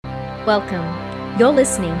Welcome. You're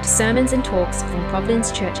listening to sermons and talks from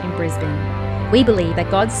Providence Church in Brisbane. We believe that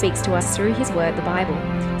God speaks to us through His Word, the Bible.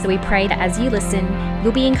 So we pray that as you listen,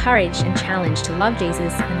 you'll be encouraged and challenged to love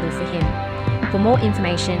Jesus and live for Him. For more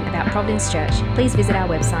information about Providence Church, please visit our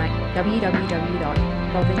website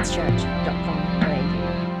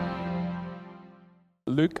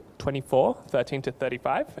www.providencechurch.com.au. Luke 24, 13 to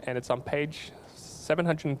 35, and it's on page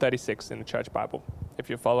 736 in the Church Bible, if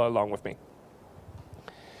you follow along with me.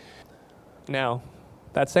 Now,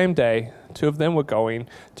 that same day, two of them were going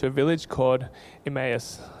to a village called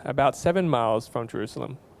Emmaus, about 7 miles from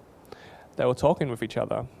Jerusalem. They were talking with each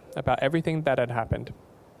other about everything that had happened.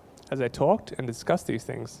 As they talked and discussed these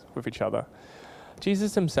things with each other,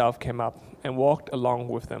 Jesus himself came up and walked along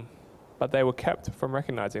with them, but they were kept from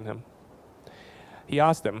recognizing him. He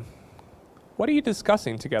asked them, "What are you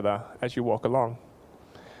discussing together as you walk along?"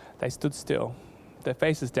 They stood still, their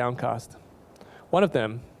faces downcast. One of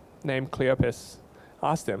them, named Cleopas,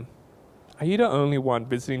 asked him, "Are you the only one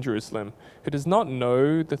visiting Jerusalem who does not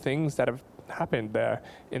know the things that have happened there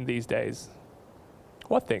in these days?"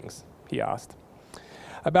 "What things?" he asked.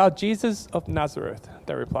 "About Jesus of Nazareth,"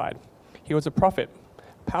 they replied. "He was a prophet,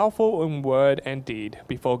 powerful in word and deed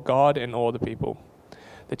before God and all the people.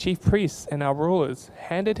 The chief priests and our rulers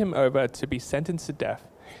handed him over to be sentenced to death,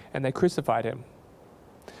 and they crucified him.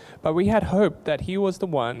 But we had hoped that he was the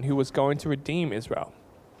one who was going to redeem Israel.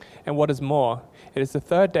 And what is more, it is the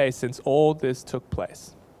third day since all this took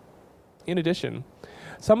place. In addition,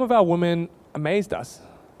 some of our women amazed us.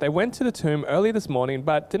 They went to the tomb early this morning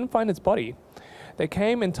but didn't find his body. They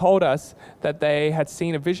came and told us that they had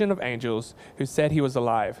seen a vision of angels who said he was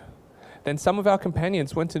alive. Then some of our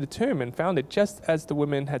companions went to the tomb and found it just as the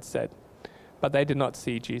women had said, but they did not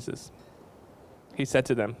see Jesus." He said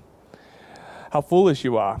to them, "How foolish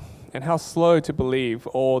you are, and how slow to believe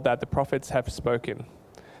all that the prophets have spoken.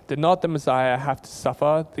 Did not the Messiah have to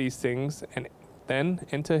suffer these things and then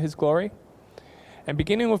enter his glory?" And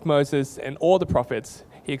beginning with Moses and all the prophets,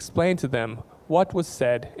 he explained to them what was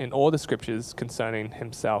said in all the scriptures concerning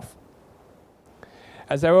himself.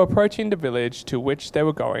 As they were approaching the village to which they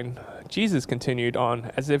were going, Jesus continued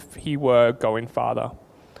on as if he were going farther.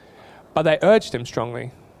 But they urged him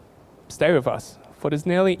strongly, "Stay with us, for it is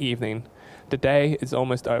nearly evening. The day is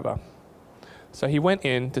almost over." So he went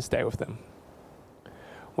in to stay with them.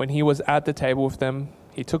 When he was at the table with them,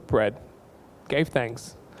 he took bread, gave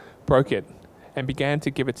thanks, broke it, and began to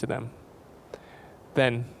give it to them.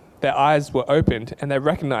 Then their eyes were opened and they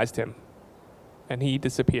recognized him, and he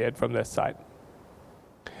disappeared from their sight.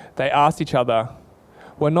 They asked each other,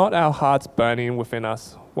 "Were not our hearts burning within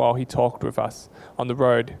us while he talked with us on the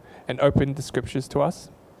road and opened the scriptures to us?"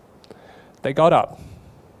 They got up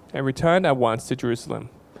and returned at once to Jerusalem.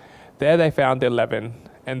 There they found the 11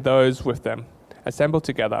 and those with them assembled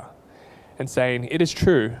together and saying, "It is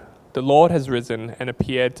true, the Lord has risen and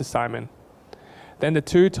appeared to Simon." Then the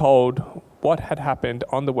two told what had happened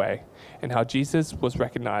on the way and how Jesus was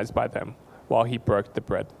recognized by them while he broke the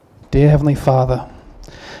bread. Dear Heavenly Father,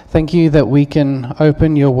 thank you that we can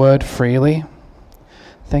open your word freely.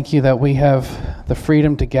 Thank you that we have the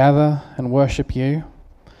freedom to gather and worship you.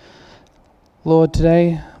 Lord,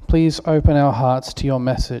 today, please open our hearts to your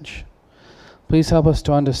message. Please help us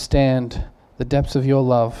to understand the depths of your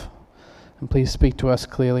love, and please speak to us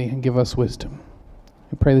clearly and give us wisdom.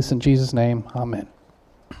 We pray this in Jesus' name, amen.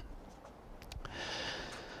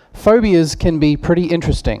 Phobias can be pretty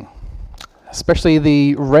interesting, especially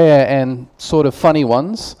the rare and sort of funny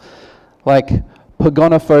ones, like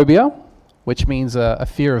pagonophobia, which means a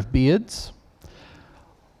fear of beards,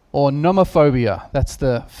 or nomophobia, that's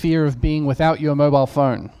the fear of being without your mobile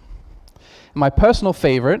phone. And my personal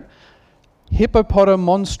favorite,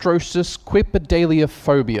 hippopotamonstrosis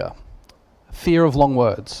fear of long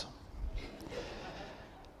words.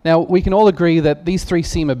 Now, we can all agree that these three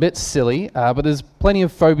seem a bit silly, but there's plenty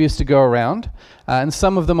of phobias to go around, and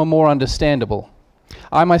some of them are more understandable.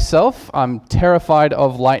 I'm terrified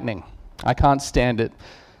of lightning. I can't stand it.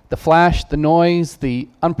 The flash, the noise, the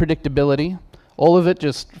unpredictability, all of it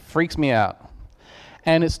just freaks me out.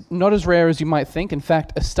 And it's not as rare as you might think. In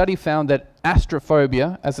fact, a study found that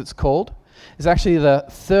astrophobia, as it's called, is actually the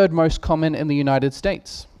third most common in the United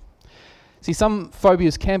States. See, some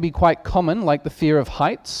phobias can be quite common, like the fear of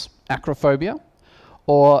heights, acrophobia,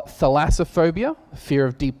 or thalassophobia, fear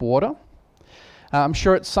of deep water. I'm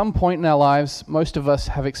sure at some point in our lives, most of us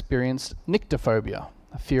have experienced nyctophobia,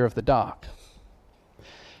 a fear of the dark.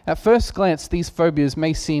 At first glance, these phobias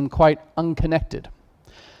may seem quite unconnected.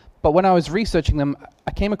 But when I was researching them,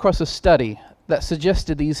 I came across a study that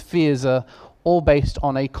suggested these fears are all based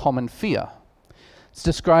on a common fear. It's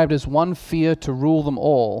described as one fear to rule them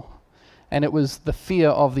all, and it was the fear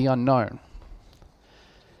of the unknown.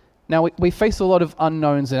 Now, we face a lot of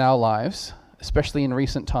unknowns in our lives, especially in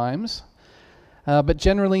recent times, but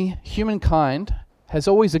generally, humankind has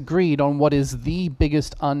always agreed on what is the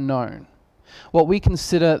biggest unknown, what we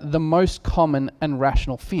consider the most common and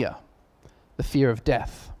rational fear, the fear of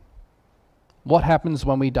death. What happens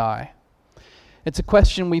when we die? It's a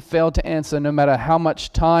question we fail to answer no matter how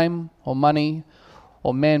much time or money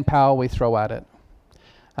or manpower we throw at it.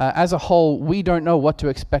 As a whole, we don't know what to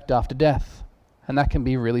expect after death, and that can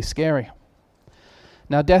be really scary.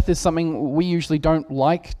 Now, death is something we usually don't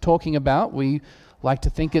like talking about. We like to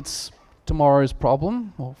think it's tomorrow's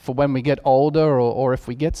problem, or for when we get older, or if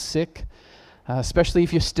we get sick. Especially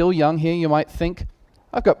if you're still young here, you might think,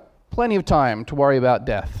 I've got plenty of time to worry about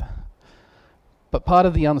death. But part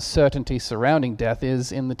of the uncertainty surrounding death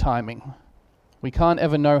is in the timing. We can't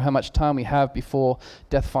ever know how much time we have before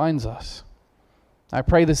death finds us. I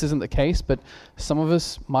pray this isn't the case, but some of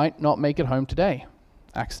us might not make it home today.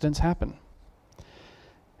 Accidents happen.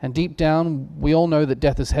 And deep down, we all know that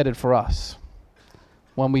death is headed for us.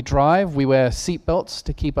 When we drive, we wear seatbelts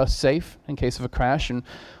to keep us safe in case of a crash, and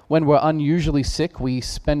when we're unusually sick, we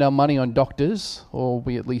spend our money on doctors, or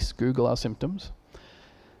we at least Google our symptoms.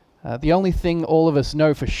 The only thing all of us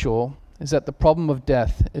know for sure is that the problem of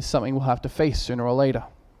death is something we'll have to face sooner or later.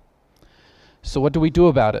 So what do we do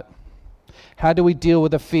about it? How do we deal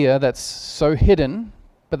with a fear that's so hidden,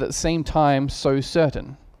 but at the same time so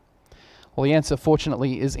certain? Well, the answer,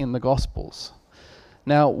 fortunately, is in the Gospels.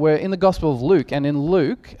 Now, we're in the Gospel of Luke, and in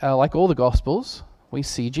Luke, like all the Gospels, we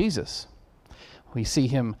see Jesus. We see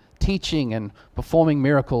him teaching and performing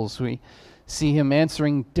miracles. We see him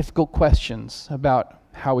answering difficult questions about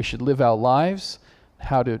how we should live our lives,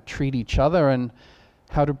 how to treat each other, and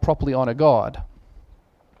how to properly honor God.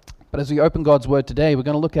 But as we open God's Word today, we're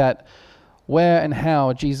going to look at where and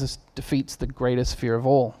how Jesus defeats the greatest fear of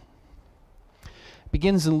all. It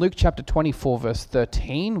begins in Luke chapter 24, verse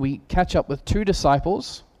 13. We catch up with two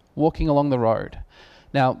disciples walking along the road.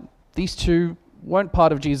 Now, these two weren't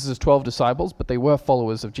part of Jesus' 12 disciples, but they were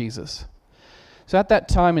followers of Jesus. So at that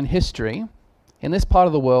time in history, in this part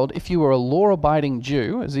of the world, if you were a law-abiding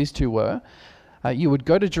Jew, as these two were, you would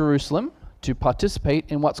go to Jerusalem to participate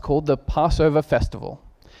in what's called the Passover festival.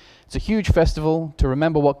 It's a huge festival to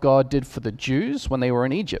remember what God did for the Jews when they were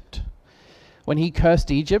in Egypt. When he cursed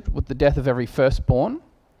Egypt with the death of every firstborn,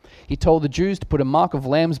 he told the Jews to put a mark of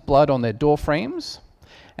lamb's blood on their door frames,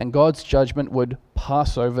 and God's judgment would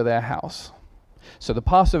pass over their house. So the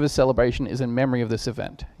Passover celebration is in memory of this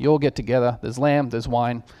event. You all get together, there's lamb, there's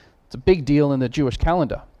wine. It's a big deal in the Jewish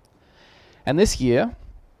calendar. And this year,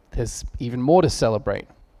 there's even more to celebrate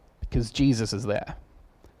because Jesus is there.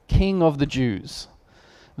 King of the Jews.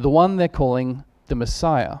 The one they're calling the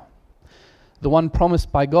Messiah. The one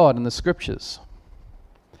promised by God in the scriptures.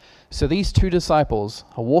 So these two disciples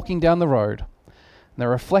are walking down the road and they're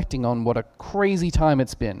reflecting on what a crazy time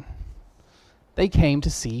it's been. They came to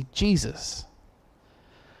see Jesus.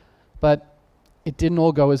 But it didn't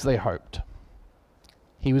all go as they hoped.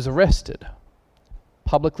 He was arrested,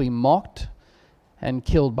 publicly mocked, and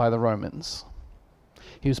killed by the Romans.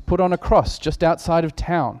 He was put on a cross just outside of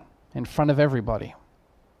town, in front of everybody.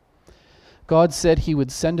 God said he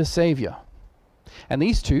would send a savior, and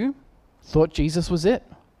these two thought Jesus was it.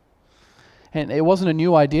 And it wasn't a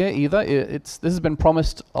new idea either. This has been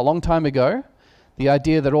promised a long time ago. The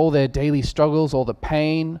idea that all their daily struggles, all the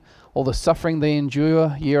pain, all the suffering they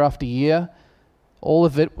endure year after year, all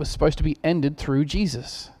of it was supposed to be ended through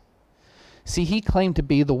Jesus. See, he claimed to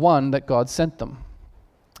be the one that God sent them.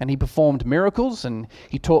 And he performed miracles, and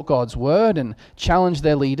he taught God's word and challenged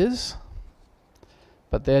their leaders.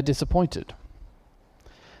 But they're disappointed.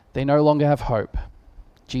 They no longer have hope.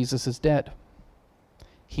 Jesus is dead.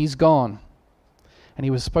 He's gone. And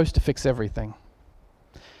he was supposed to fix everything.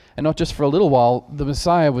 And not just for a little while, the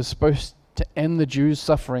Messiah was supposed to end the Jews'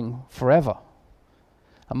 suffering forever.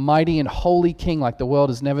 A mighty and holy king like the world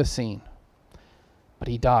has never seen. But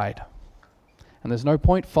he died. And there's no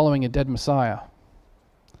point following a dead Messiah.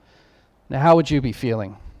 Now, how would you be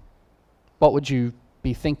feeling? What would you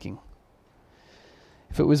be thinking?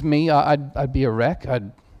 If it was me, I'd be a wreck.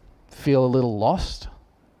 I'd feel a little lost,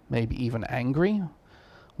 maybe even angry,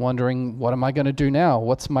 wondering, what am I going to do now?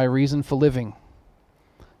 What's my reason for living?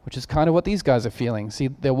 Which is kind of what these guys are feeling. See,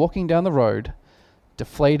 they're walking down the road,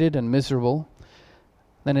 deflated and miserable.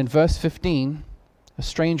 Then in verse 15, a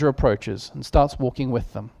stranger approaches and starts walking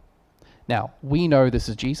with them. Now, we know this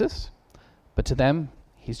is Jesus, but to them,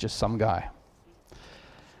 he's just some guy.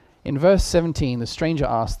 In verse 17, the stranger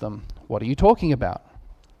asks them, what are you talking about?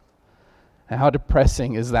 And how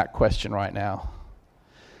depressing is that question right now?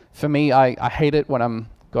 For me, I hate it when I'm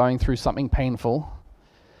going through something painful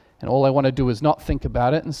and all I want to do is not think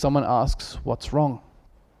about it and someone asks, what's wrong?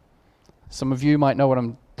 Some of you might know what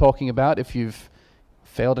I'm talking about if you've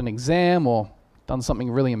failed an exam or done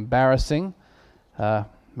something really embarrassing.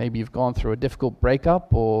 Maybe you've gone through a difficult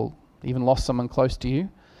breakup or even lost someone close to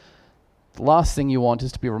you. The last thing you want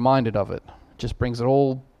is to be reminded of it. It just brings it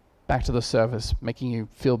all back to the surface, making you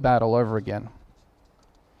feel bad all over again.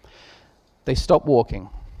 They stop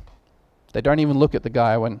walking. They don't even look at the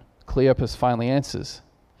guy when Cleopas finally answers.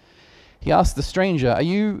 He asks the stranger, "Are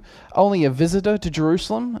you only a visitor to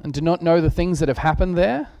Jerusalem and do not know the things that have happened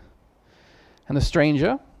there?" And the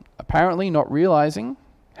stranger, apparently not realizing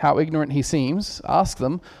how ignorant he seems, asks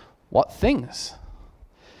them, "What things?"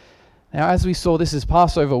 Now, as we saw, this is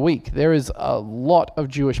Passover week. There is a lot of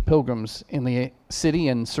Jewish pilgrims in the city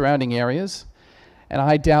and surrounding areas, and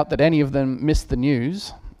I doubt that any of them missed the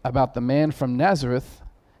news about the man from Nazareth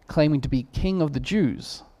claiming to be King of the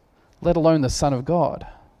Jews, let alone the Son of God.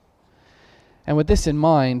 And with this in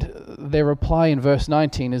mind, their reply in verse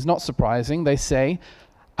 19 is not surprising. They say,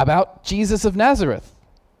 about Jesus of Nazareth.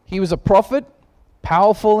 He was a prophet,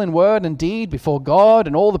 powerful in word and deed before God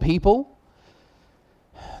and all the people.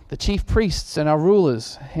 The chief priests and our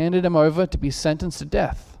rulers handed him over to be sentenced to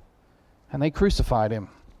death, and they crucified him.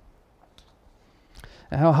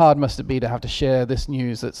 And how hard must it be to have to share this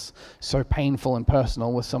news that's so painful and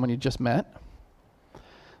personal with someone you just met?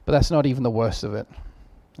 But that's not even the worst of it.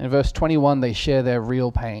 In verse 21, they share their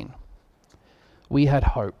real pain. We had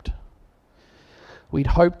hoped. We'd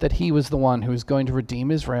hoped that he was the one who was going to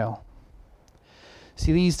redeem Israel.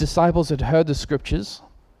 See, these disciples had heard the scriptures,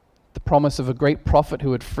 the promise of a great prophet who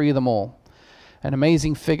would free them all, an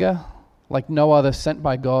amazing figure like no other sent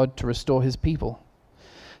by God to restore his people.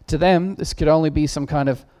 To them, this could only be some kind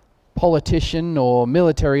of politician or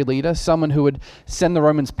military leader, someone who would send the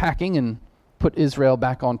Romans packing and put Israel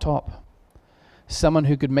back on top. Someone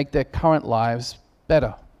who could make their current lives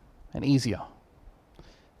better and easier.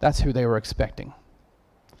 That's who they were expecting.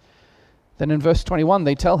 Then in verse 21,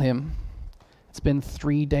 they tell him, it's been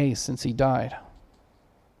 3 days since he died.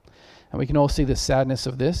 And we can all see the sadness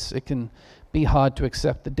of this. It can be hard to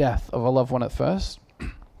accept the death of a loved one at first.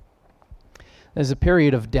 There's a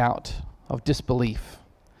period of doubt, of disbelief.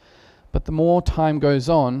 But the more time goes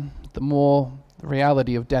on, the more the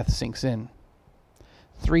reality of death sinks in.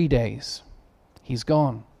 3 days. He's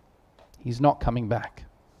gone. He's not coming back.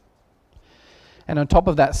 And on top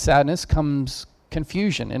of that sadness comes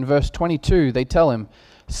confusion. In verse 22, they tell him,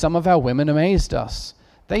 some of our women amazed us.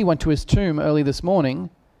 They went to his tomb early this morning,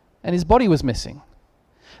 and his body was missing.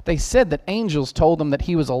 They said that angels told them that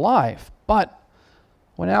he was alive, but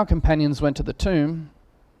when our companions went to the tomb,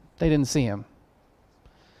 they didn't see him.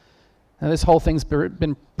 Now, this whole thing's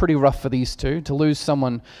been pretty rough for these two, to lose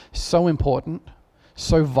someone so important,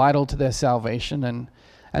 so vital to their salvation,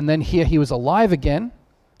 and then hear he was alive again,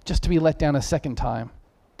 just to be let down a second time,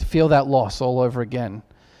 to feel that loss all over again.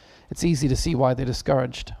 It's easy to see why they're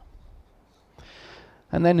discouraged.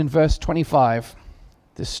 And then in verse 25,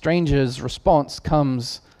 the stranger's response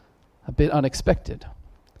comes a bit unexpected.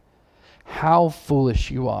 How foolish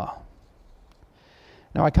you are.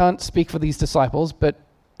 Now, I can't speak for these disciples, but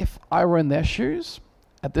if I were in their shoes,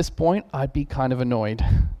 at this point, I'd be kind of annoyed.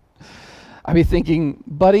 I'd be thinking,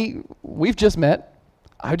 buddy, we've just met.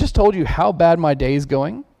 I just told you how bad my day's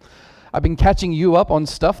going. I've been catching you up on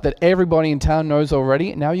stuff that everybody in town knows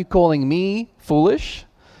already. Now you're calling me foolish?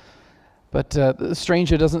 But the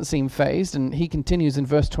stranger doesn't seem fazed, and he continues in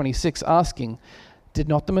verse 26 asking, did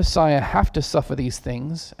not the Messiah have to suffer these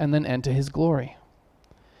things and then enter his glory?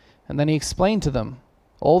 And then he explained to them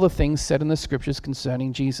all the things said in the scriptures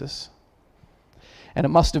concerning Jesus. And it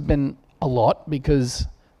must have been a lot, because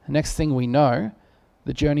the next thing we know,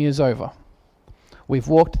 the journey is over. We've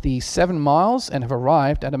walked the 7 miles and have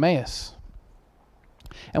arrived at Emmaus.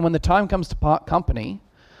 And when the time comes to part company,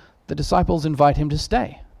 the disciples invite him to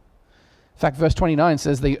stay. In fact, verse 29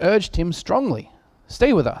 says they urged him strongly,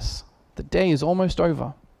 stay with us. The day is almost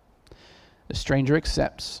over. The stranger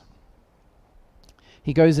accepts.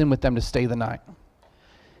 He goes in with them to stay the night.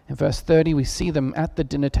 In verse 30, we see them at the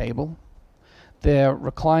dinner table. They're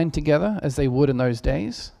reclined together as they would in those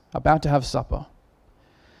days, about to have supper.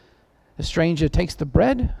 The stranger takes the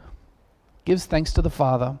bread, gives thanks to the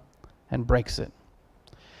Father, and breaks it.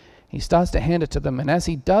 He starts to hand it to them, and as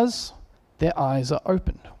he does, their eyes are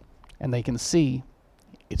opened, and they can see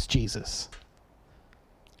it's Jesus.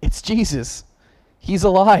 It's Jesus. He's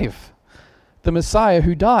alive. The Messiah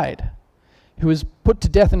who died, who was put to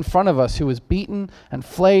death in front of us, who was beaten and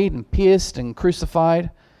flayed and pierced and crucified.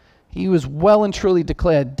 He was well and truly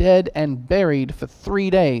declared dead and buried for 3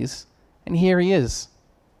 days, and here he is,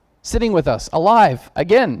 sitting with us, alive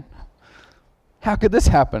again. How could this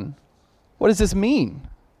happen? What does this mean?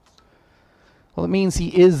 Well, it means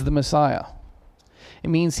he is the Messiah. It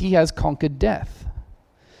means he has conquered death.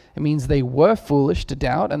 It means they were foolish to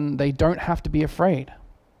doubt, and they don't have to be afraid.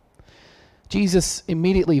 Jesus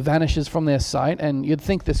immediately vanishes from their sight, and you'd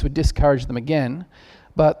think this would discourage them again,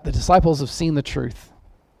 but the disciples have seen the truth.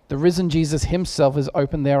 The risen Jesus himself has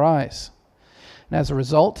opened their eyes. And as a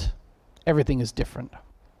result, everything is different.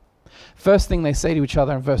 First thing they say to each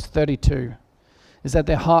other in verse 32 is that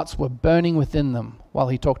their hearts were burning within them while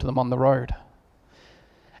he talked to them on the road.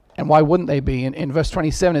 And why wouldn't they be? In verse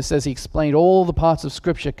 27 it says he explained all the parts of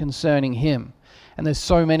Scripture concerning him. And there's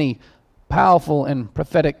so many powerful and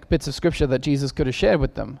prophetic bits of Scripture that Jesus could have shared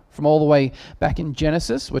with them. From all the way back in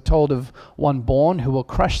Genesis, we're told of one born who will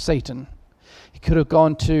crush Satan. He could have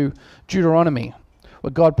gone to Deuteronomy,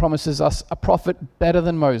 where God promises us a prophet better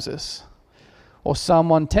than Moses. Or Psalm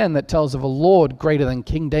 110 that tells of a Lord greater than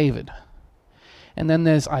King David. And then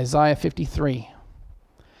there's Isaiah 53.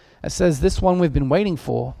 It says, this one we've been waiting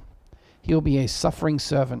for, he'll be a suffering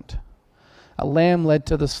servant, a lamb led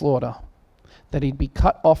to the slaughter, that he'd be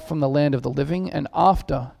cut off from the land of the living, and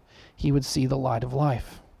after he would see the light of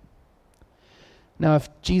life. Now, if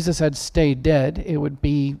Jesus had stayed dead, it would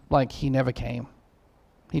be like he never came.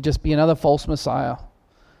 He'd just be another false Messiah,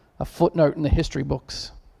 a footnote in the history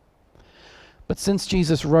books. But since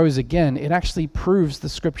Jesus rose again, it actually proves the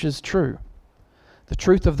Scriptures true. The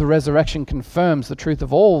truth of the resurrection confirms the truth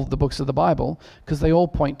of all the books of the Bible, because they all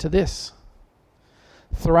point to this.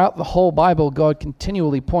 Throughout the whole Bible, God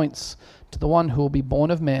continually points to the one who will be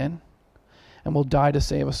born of man and will die to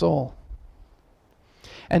save us all.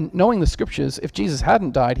 And knowing the Scriptures, if Jesus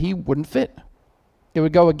hadn't died, he wouldn't fit. It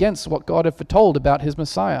would go against what God had foretold about his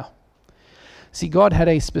Messiah. See, God had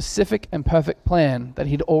a specific and perfect plan that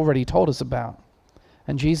he'd already told us about.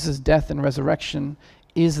 And Jesus' death and resurrection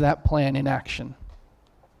is that plan in action.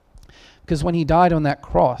 Because when he died on that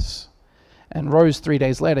cross and rose 3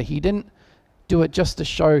 days later, he didn't do it just to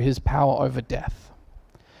show his power over death.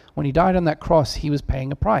 When he died on that cross, he was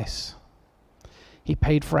paying a price. He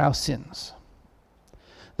paid for our sins.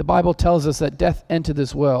 The Bible tells us that death entered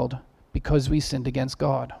this world because we sinned against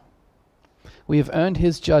God. We have earned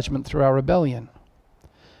his judgment through our rebellion.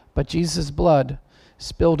 But Jesus' blood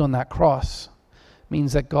spilled on that cross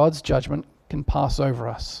means that God's judgment can pass over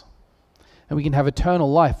us. And we can have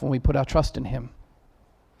eternal life when we put our trust in him.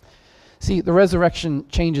 See, the resurrection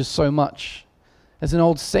changes so much. There's an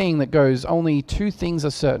old saying that goes, only 2 things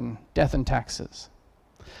are certain, death and taxes.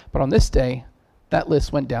 But on this day, that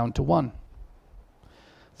list went down to 1.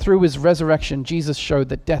 Through his resurrection, Jesus showed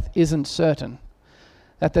that death isn't certain,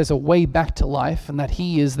 that there's a way back to life, and that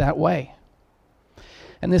he is that way.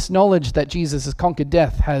 And this knowledge that Jesus has conquered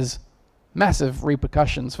death has massive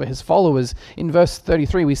repercussions for his followers. In verse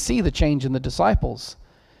 33, we see the change in the disciples.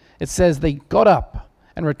 It says they got up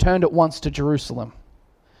and returned at once to Jerusalem.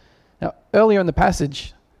 Now, earlier in the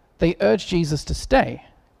passage, they urged Jesus to stay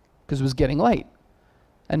because it was getting late.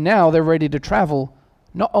 And now they're ready to travel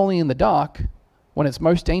not only in the dark, when it's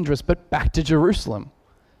most dangerous, but back to Jerusalem,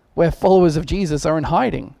 where followers of Jesus are in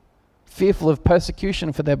hiding, fearful of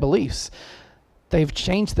persecution for their beliefs. They've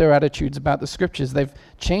changed their attitudes about the Scriptures. They've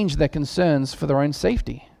changed their concerns for their own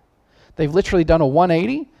safety. They've literally done a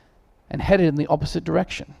 180 and headed in the opposite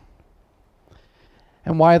direction.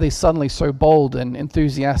 And why are they suddenly so bold and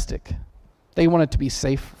enthusiastic? They wanted to be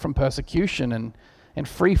safe from persecution and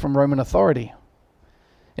free from Roman authority.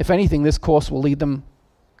 If anything, this course will lead them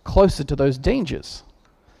closer to those dangers.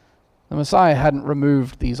 The Messiah hadn't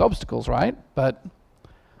removed these obstacles, right? But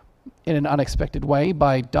in an unexpected way,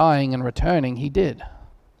 by dying and returning, he did.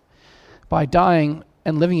 By dying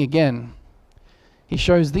and living again, he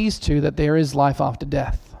shows these two that there is life after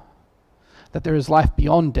death, that there is life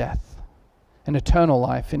beyond death, an eternal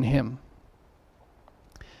life in him.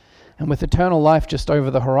 And with eternal life just over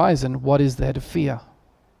the horizon, what is there to fear?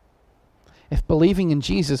 If believing in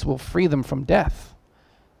Jesus will free them from death,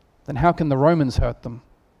 then how can the Romans hurt them?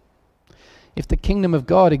 If the kingdom of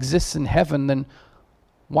God exists in heaven, then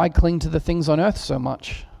why cling to the things on earth so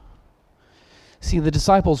much? See, the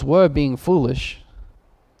disciples were being foolish.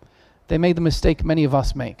 They made the mistake many of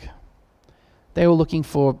us make. They were looking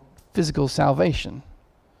for physical salvation.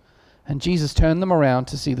 And Jesus turned them around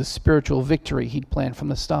to see the spiritual victory he'd planned from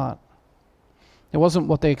the start. It wasn't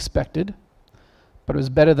what they expected, but it was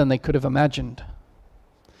better than they could have imagined.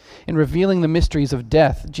 In revealing the mysteries of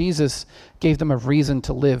death, Jesus gave them a reason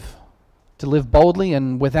to live boldly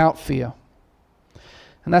and without fear.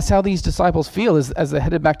 And that's how these disciples feel as they're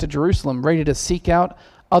headed back to Jerusalem, ready to seek out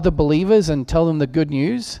other believers and tell them the good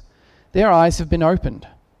news. Their eyes have been opened,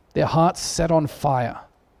 their hearts set on fire.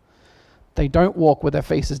 They don't walk with their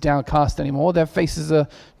faces downcast anymore. Their faces are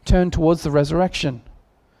turned towards the resurrection.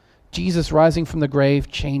 Jesus rising from the grave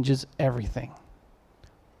changes everything.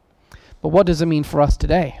 But what does it mean for us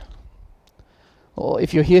today? Well,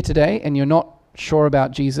 if you're here today and you're not sure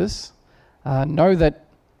about Jesus, know that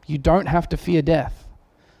you don't have to fear death.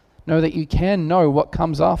 Know that you can know what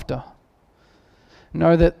comes after.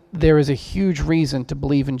 Know that there is a huge reason to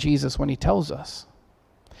believe in Jesus when he tells us.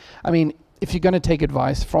 I mean, if you're going to take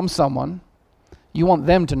advice from someone, you want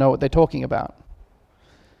them to know what they're talking about.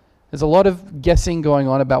 There's a lot of guessing going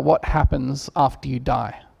on about what happens after you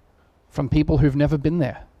die from people who've never been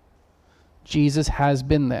there. Jesus has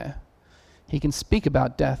been there. He can speak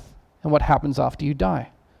about death and what happens after you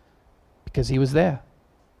die because he was there.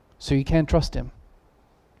 So you can trust him.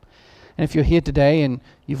 And if you're here today and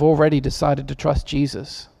you've already decided to trust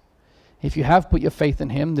Jesus, if you have put your faith in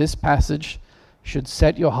him, this passage should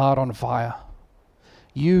set your heart on fire.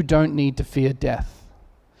 You don't need to fear death.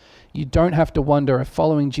 You don't have to wonder if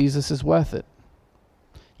following Jesus is worth it.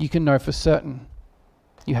 You can know for certain.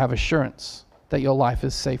 You have assurance that your life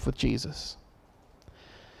is safe with Jesus.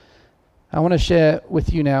 I want to share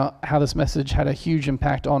with you now how this message had a huge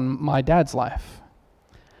impact on my dad's life.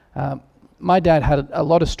 My dad had a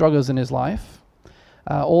lot of struggles in his life.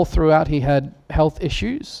 All throughout he had health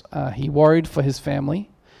issues. He worried for his family.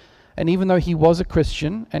 And even though he was a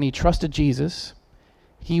Christian and he trusted Jesus,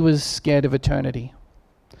 he was scared of eternity.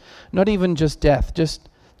 Not even just death, just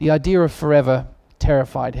the idea of forever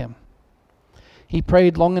terrified him. He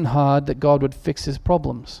prayed long and hard that God would fix his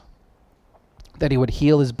problems, that he would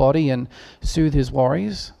heal his body and soothe his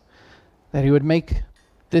worries, that he would make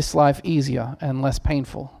this life easier and less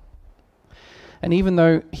painful. And even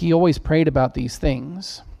though he always prayed about these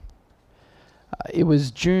things, it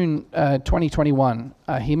was June 2021,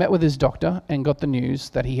 he met with his doctor and got the news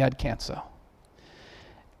that he had cancer.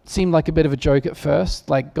 It seemed like a bit of a joke at first,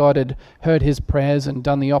 like God had heard his prayers and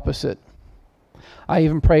done the opposite. I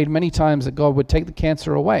even prayed many times that God would take the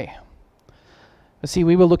cancer away. But see,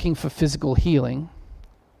 we were looking for physical healing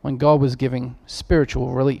when God was giving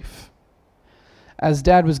spiritual relief. As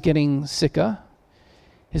Dad was getting sicker,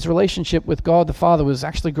 his relationship with God the Father was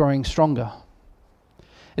actually growing stronger.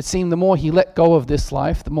 It seemed the more he let go of this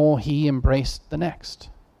life, the more he embraced the next.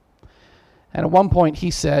 And at one point he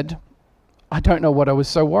said, "I don't know what I was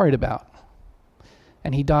so worried about."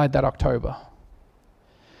 And he died that October.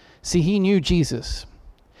 See, he knew Jesus.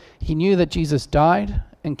 He knew that Jesus died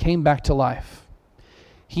and came back to life.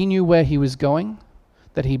 He knew where he was going,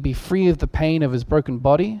 that he'd be free of the pain of his broken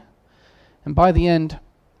body. And by the end,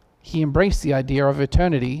 he embraced the idea of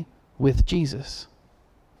eternity with Jesus.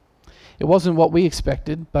 It wasn't what we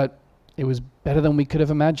expected, but it was better than we could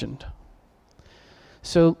have imagined.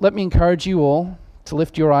 So let me encourage you all to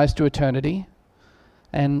lift your eyes to eternity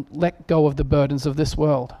and let go of the burdens of this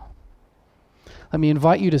world. Let me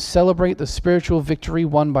invite you to celebrate the spiritual victory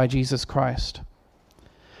won by Jesus Christ.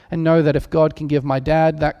 And know that if God can give my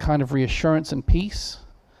dad that kind of reassurance and peace,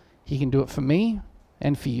 he can do it for me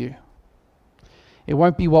and for you. It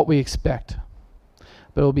won't be what we expect,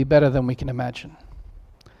 but it will be better than we can imagine.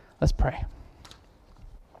 Let's pray.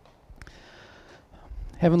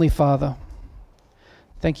 Heavenly Father,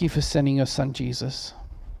 thank you for sending your son Jesus.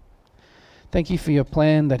 Thank you for your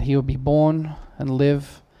plan that he will be born and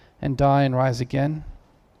live and die and rise again.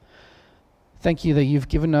 Thank you that you've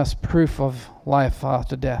given us proof of life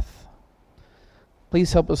after death.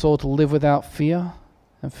 Please help us all to live without fear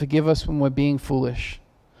and forgive us when we're being foolish.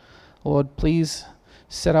 Lord, please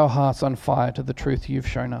set our hearts on fire to the truth you've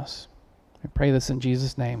shown us. We pray this in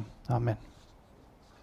Jesus' name. Amen.